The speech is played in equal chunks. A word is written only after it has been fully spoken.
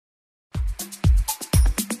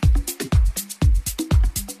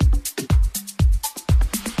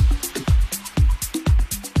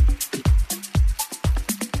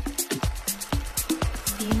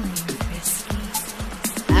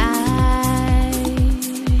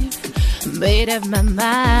made up my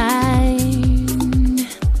mind.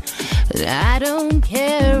 I don't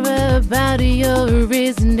care about your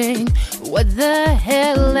reasoning. What the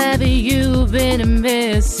hell have you been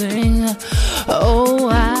missing? Oh,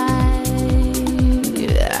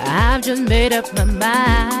 I've just made up my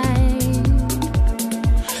mind.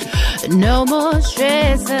 No more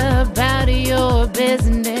stress about your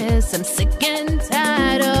business. I'm sick and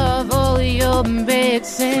tired of all your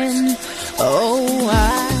mixing. Oh,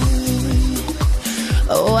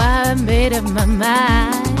 I made up my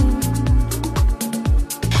mind.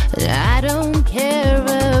 I don't care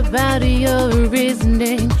about your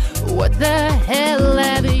reasoning. What the hell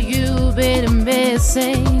have you been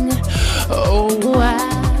missing? Oh,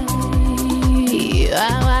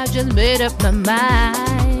 I just made up my mind.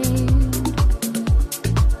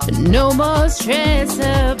 No more stress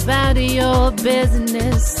about your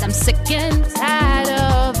business. I'm sick and tired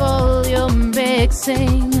of all your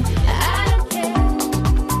mixing. I don't care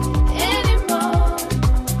anymore,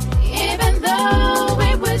 even though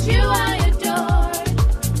it was you I adored.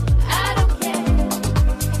 I don't care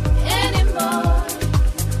anymore.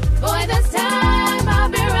 Boy, this time I'll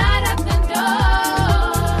be right at the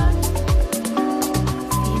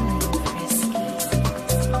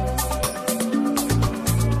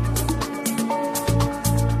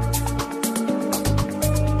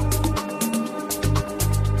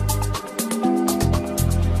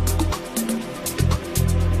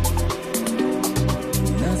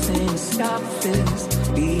This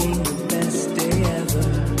being the best day ever.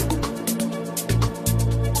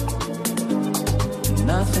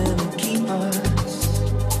 Nothing will keep us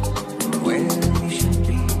from where we should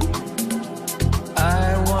be. I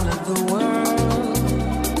wanted the world,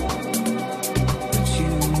 but you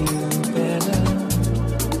knew better.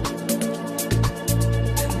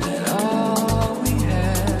 And that all we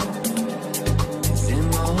have is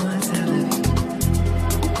immortality.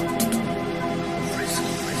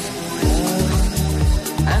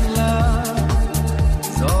 And love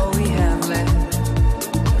is all we have left.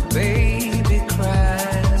 A baby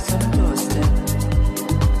cries on the doorstep.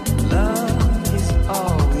 Love is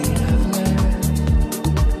all we have left.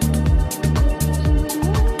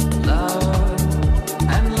 Love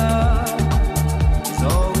and love is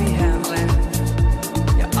all we have left.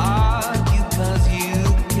 You argue 'cause you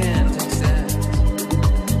can't accept.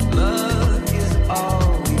 Love is all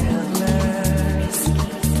we have left.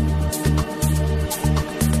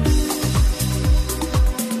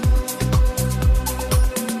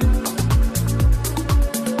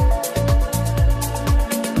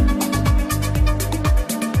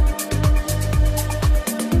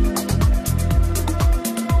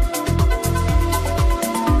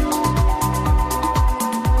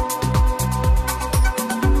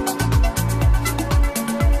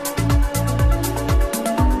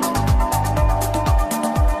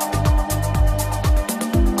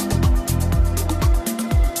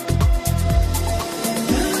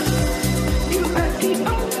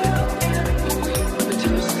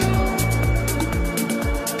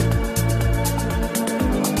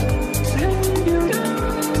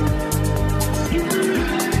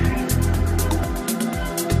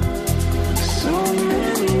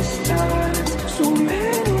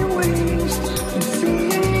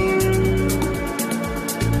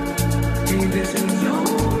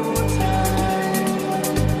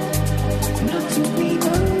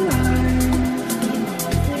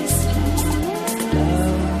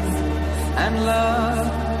 And love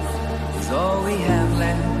is all we have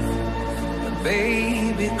left. A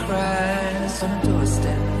baby cries on the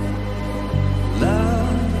doorstep.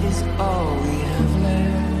 Love is all we have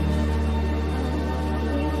left.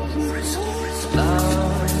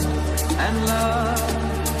 Love and love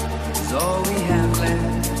is all we have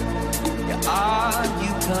left. You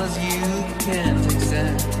argue 'cause you can't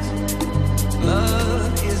accept.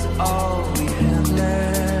 Love is all we have left.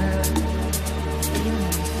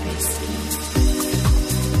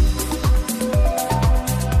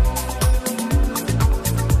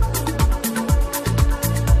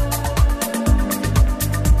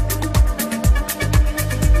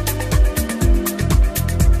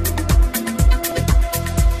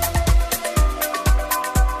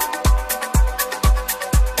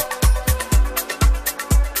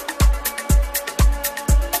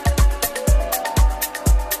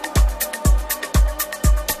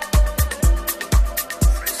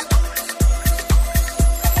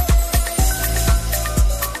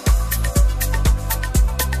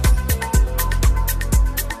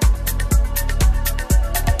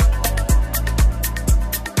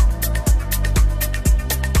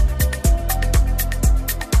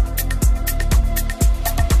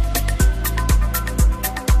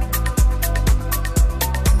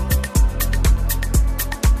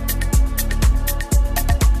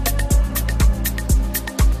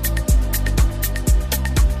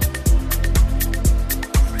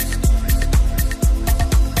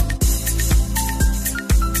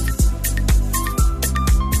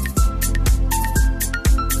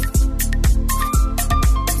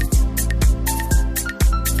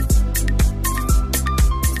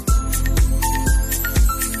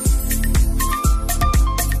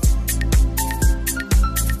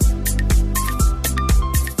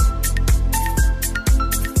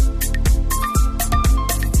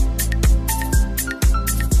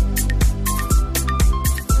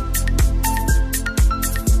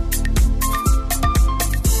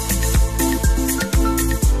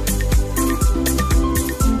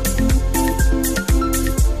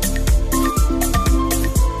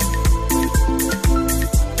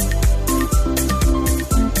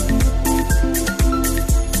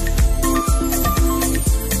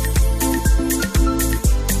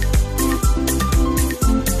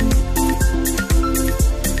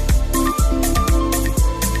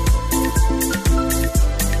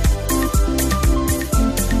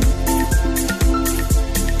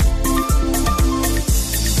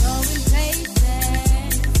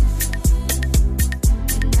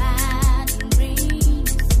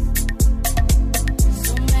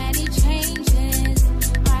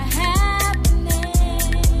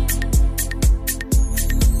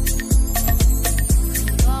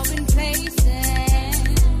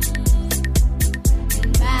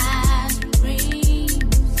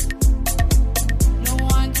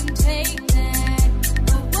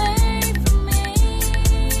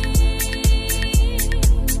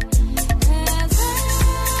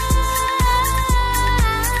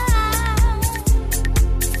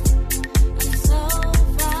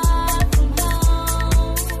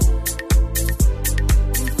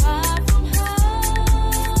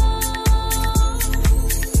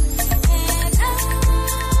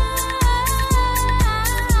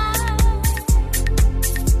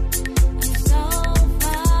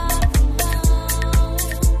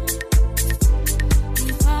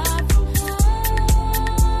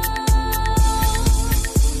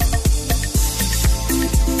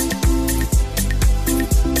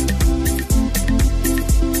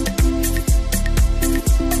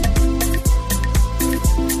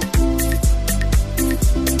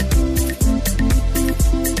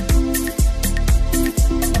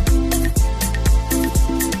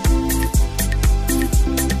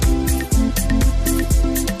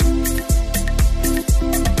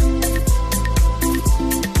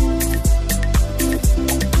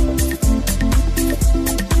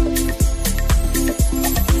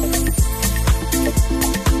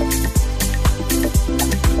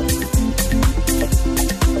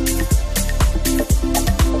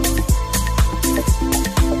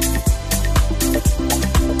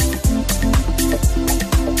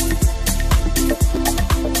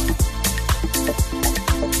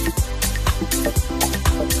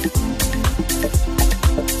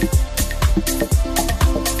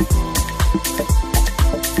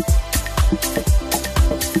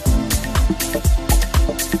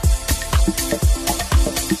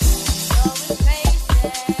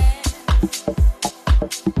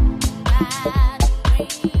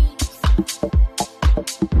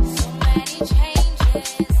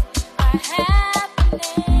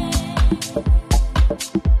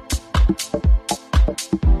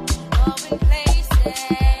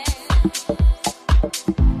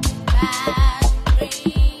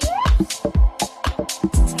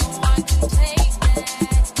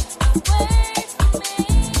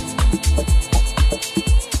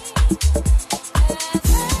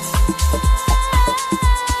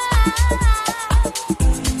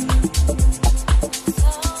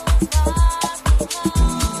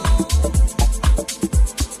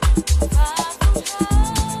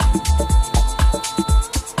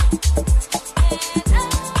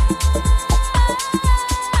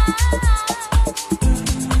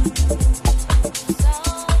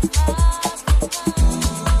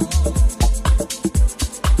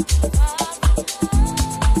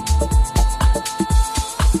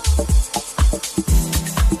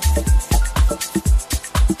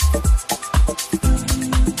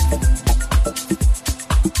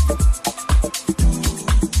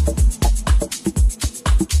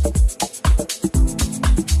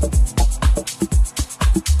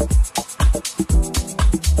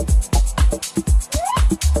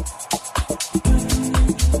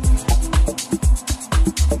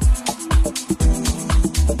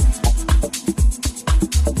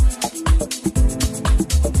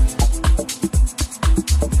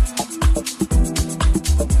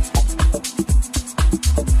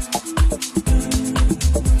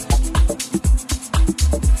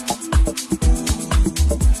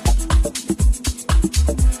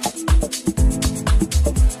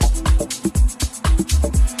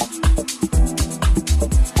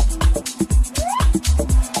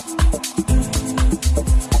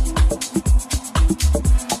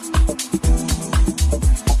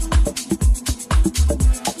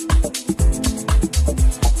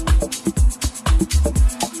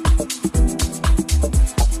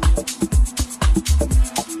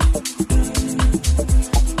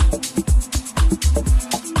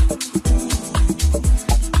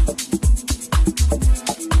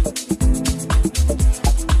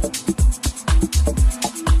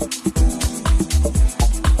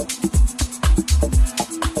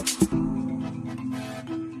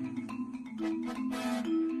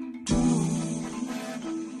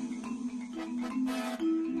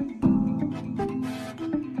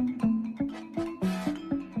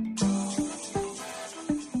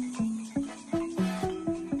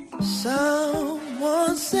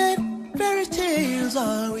 Someone said fairy tales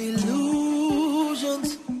are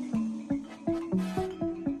illusions.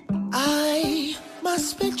 I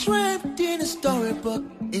must be trapped in a storybook.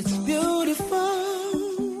 It's beautiful.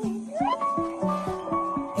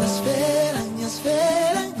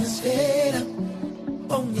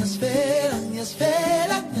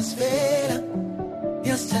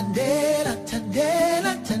 Tandela,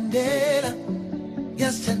 tandela, tandela.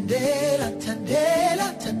 Yes, tandela, tandela,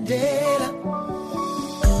 tandela.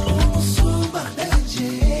 Suma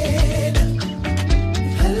najena.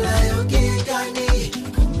 Halayo gigani,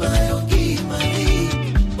 kumayo gimani.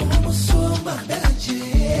 Suma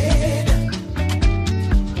najena.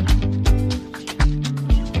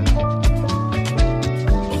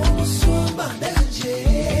 Suma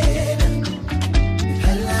najena.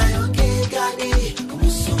 Halayo gigani.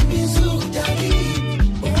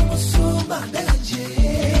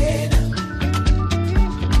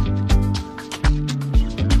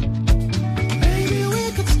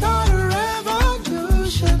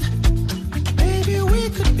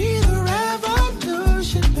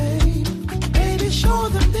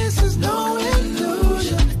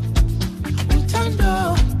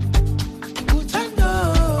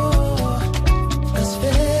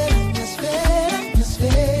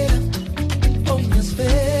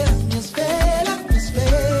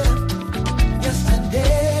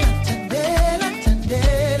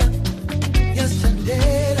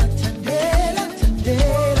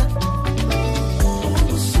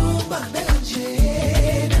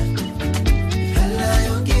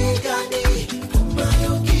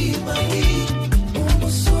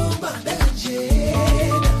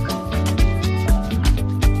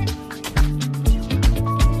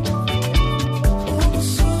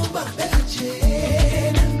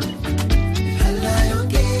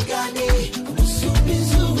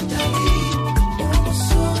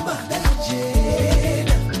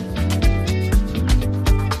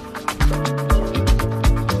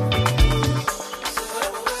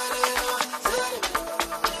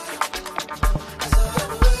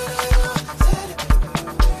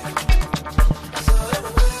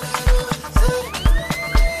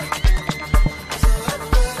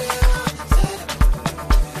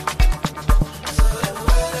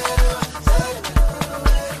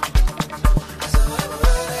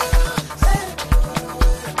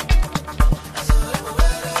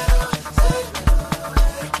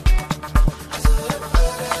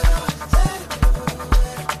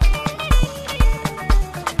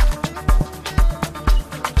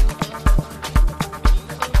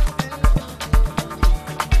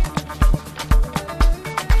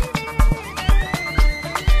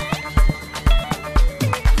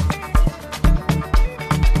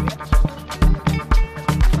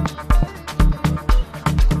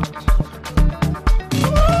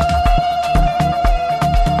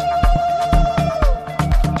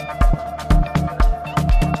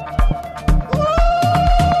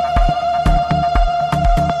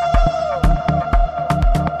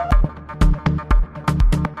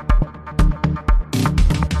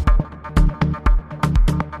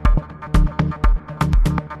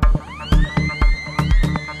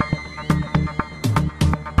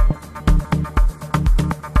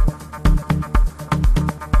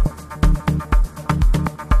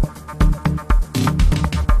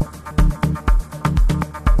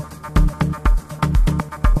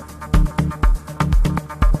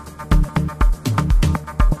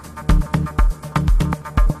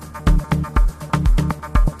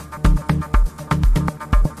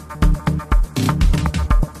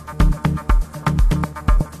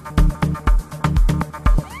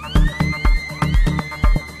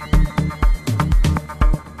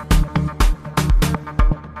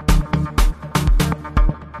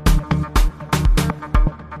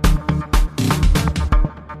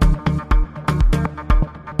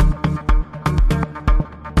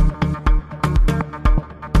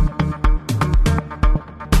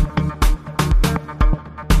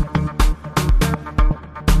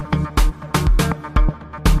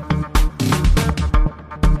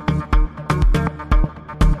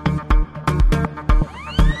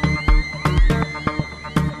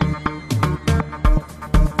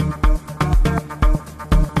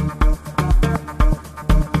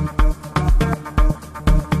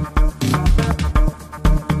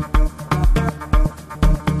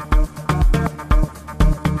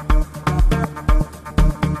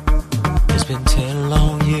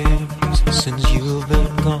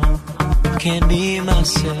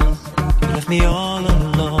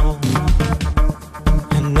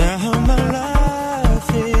 Now my life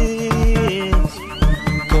is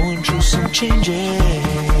going through some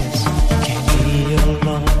changes. Can't be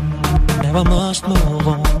alone. Now I must move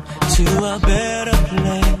on to a better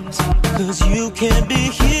place. 'Cause you can't be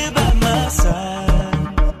here by my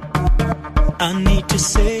side. I need to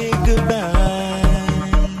say goodbye.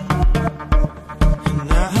 And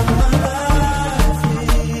now my life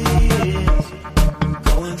is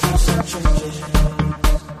going through some changes.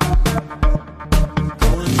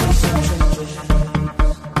 Going through some changes.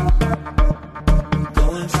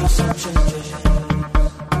 Going through some changes.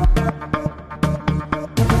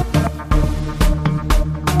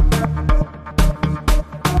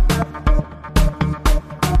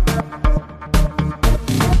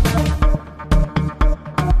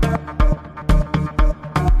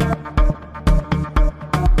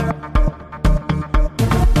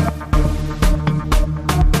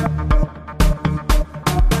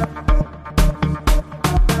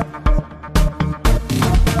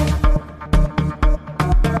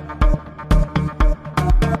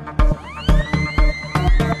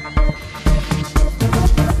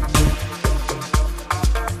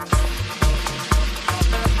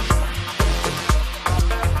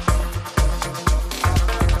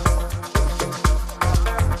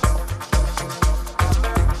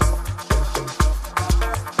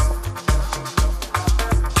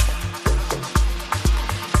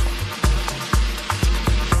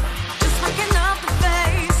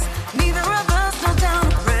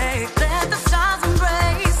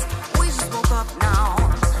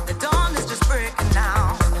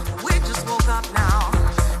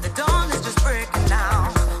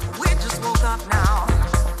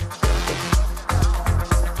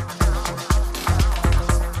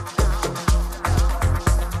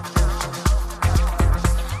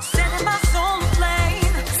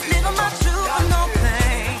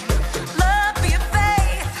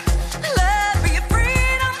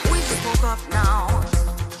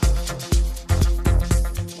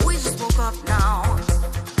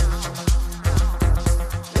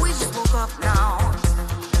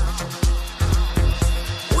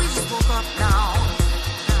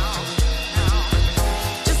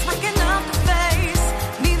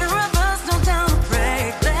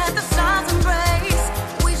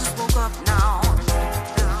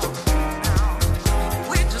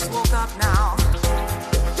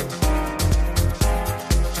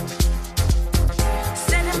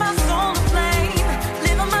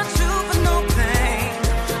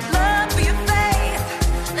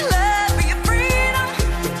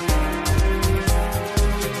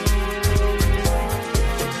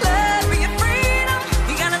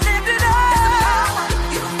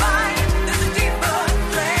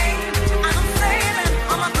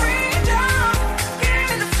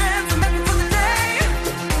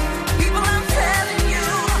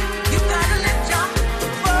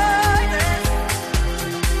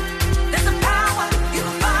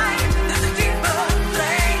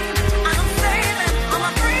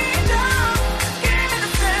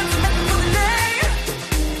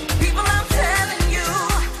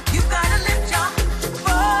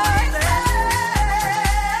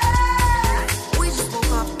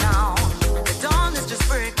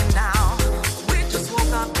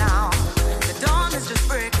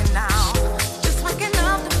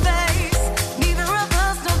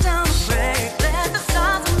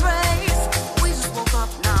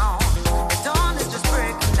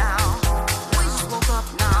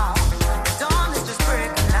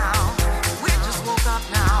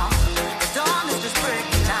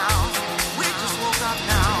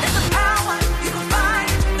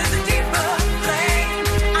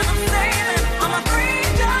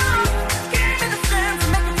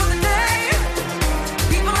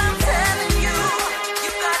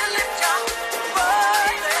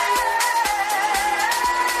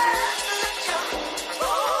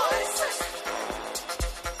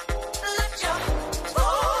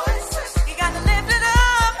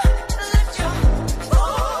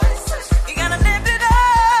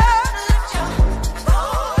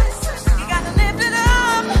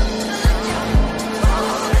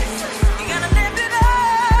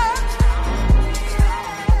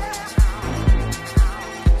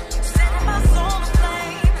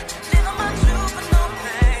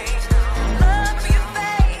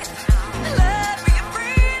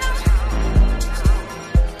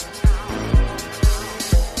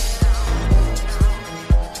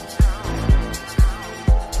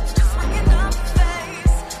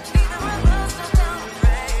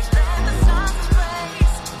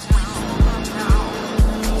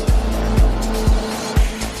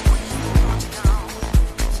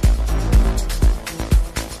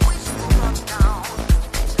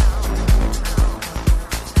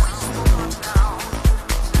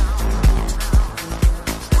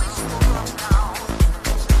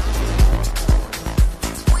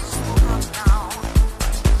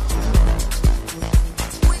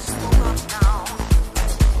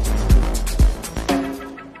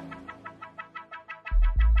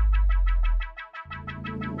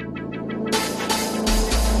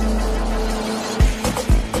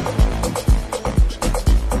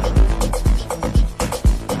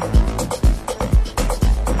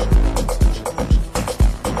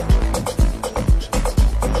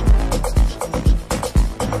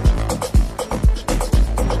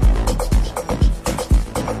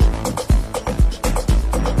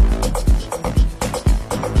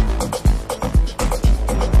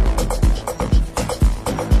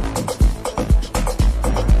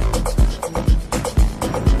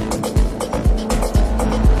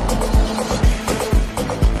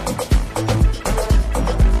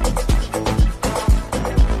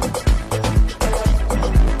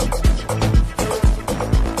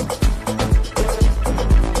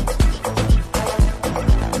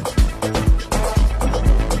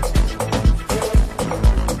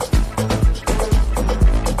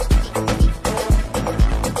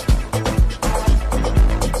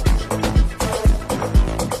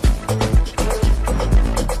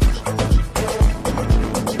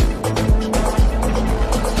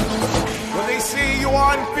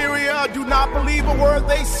 not believe a word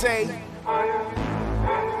they say.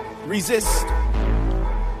 Resist.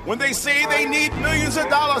 When they say they need millions of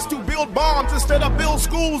dollars to build bombs instead of build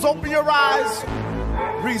schools, open your eyes.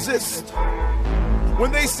 Resist.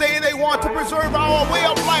 When they say they want to preserve our way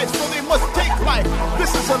of life, so they must take life,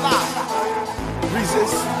 this is a lie.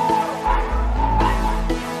 Resist.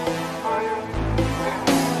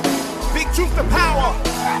 Speak truth to power.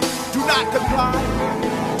 Do not comply.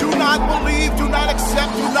 Do not believe. Do not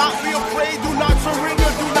accept. Do not be afraid. Do not surrender.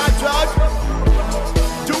 Do not judge.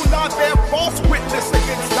 Do not bear false witness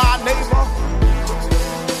against thy neighbor.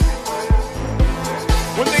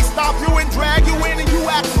 When they stop you and drag you in and you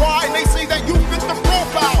act why, and they say that you fit the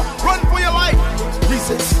profile, run for your life.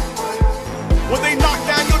 Resist. When they knock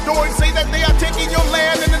down your door and say that they are taking your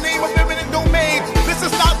land in the name of eminent domain, this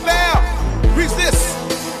is not fair. Resist.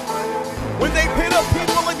 When they pit a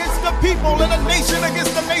people against the people and a nation against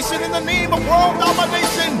the nation in the name of world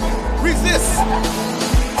domination, resist.